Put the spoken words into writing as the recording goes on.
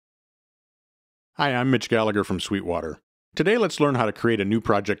Hi, I'm Mitch Gallagher from Sweetwater. Today let's learn how to create a new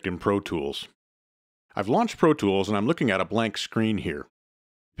project in Pro Tools. I've launched Pro Tools and I'm looking at a blank screen here.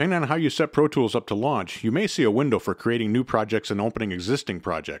 Depending on how you set Pro Tools up to launch, you may see a window for creating new projects and opening existing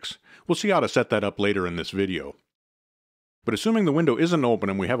projects. We'll see how to set that up later in this video. But assuming the window isn't open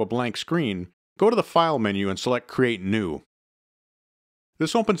and we have a blank screen, go to the File menu and select Create New.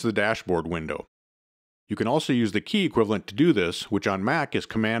 This opens the dashboard window. You can also use the key equivalent to do this, which on Mac is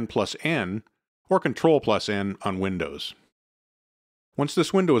Command+N, or Control+N on Windows. Once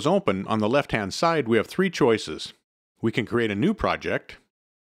this window is open, on the left-hand side we have three choices. We can create a new project,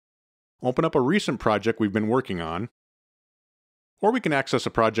 open up a recent project we've been working on, or we can access a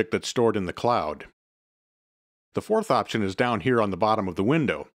project that's stored in the cloud. The fourth option is down here on the bottom of the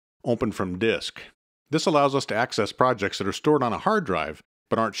window, Open from Disk. This allows us to access projects that are stored on a hard drive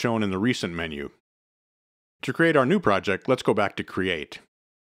but aren't shown in the Recent menu. To create our new project, let's go back to Create.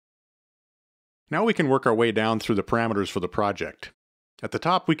 Now we can work our way down through the parameters for the project. At the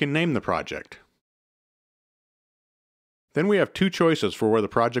top, we can name the project. Then we have two choices for where the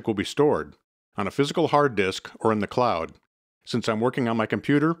project will be stored, on a physical hard disk or in the cloud. Since I'm working on my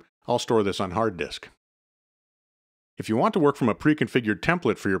computer, I'll store this on hard disk. If you want to work from a pre-configured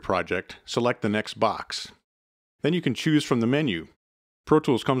template for your project, select the next box. Then you can choose from the menu. Pro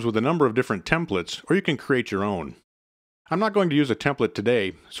Tools comes with a number of different templates, or you can create your own. I'm not going to use a template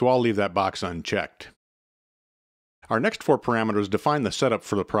today, so I'll leave that box unchecked. Our next four parameters define the setup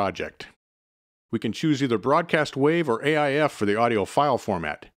for the project. We can choose either Broadcast Wave or AIF for the audio file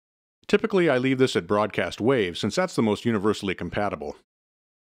format. Typically, I leave this at Broadcast Wave since that's the most universally compatible.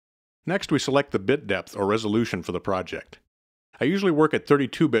 Next, we select the bit depth or resolution for the project. I usually work at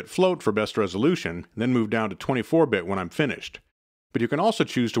 32-bit float for best resolution, then move down to 24-bit when I'm finished. But you can also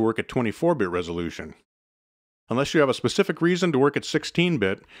choose to work at 24-bit resolution. Unless you have a specific reason to work at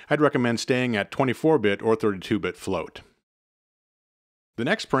 16-bit, I'd recommend staying at 24-bit or 32-bit float. The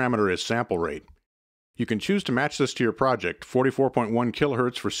next parameter is sample rate. You can choose to match this to your project, 44.1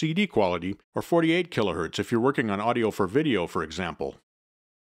 kHz for CD quality, or 48 kHz if you're working on audio for video, for example.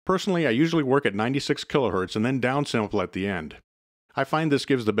 Personally, I usually work at 96 kHz and then downsample at the end. I find this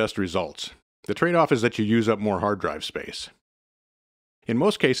gives the best results. The trade-off is that you use up more hard drive space. In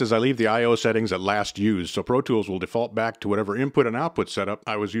most cases, I leave the I/O settings at last used, so Pro Tools will default back to whatever input and output setup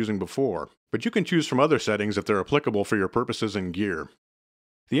I was using before, but you can choose from other settings if they're applicable for your purposes and gear.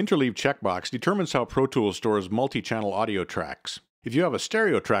 The interleave checkbox determines how Pro Tools stores multi-channel audio tracks. If you have a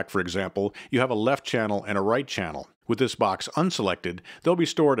stereo track, for example, you have a left channel and a right channel. With this box unselected, they'll be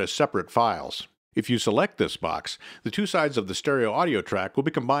stored as separate files. If you select this box, the two sides of the stereo audio track will be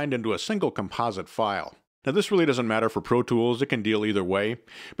combined into a single composite file. Now this really doesn't matter for Pro Tools, it can deal either way,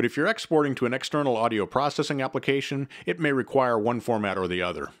 but if you're exporting to an external audio processing application, it may require one format or the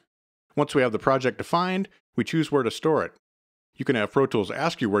other. Once we have the project defined, we choose where to store it. You can have Pro Tools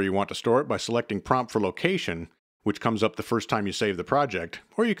ask you where you want to store it by selecting Prompt for Location, which comes up the first time you save the project,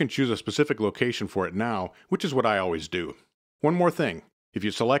 or you can choose a specific location for it now, which is what I always do. One more thing. If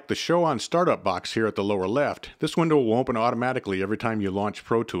you select the Show on Startup box here at the lower left, this window will open automatically every time you launch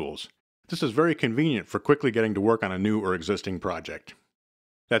Pro Tools. This is very convenient for quickly getting to work on a new or existing project.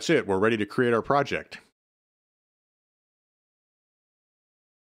 That's it, we're ready to create our project.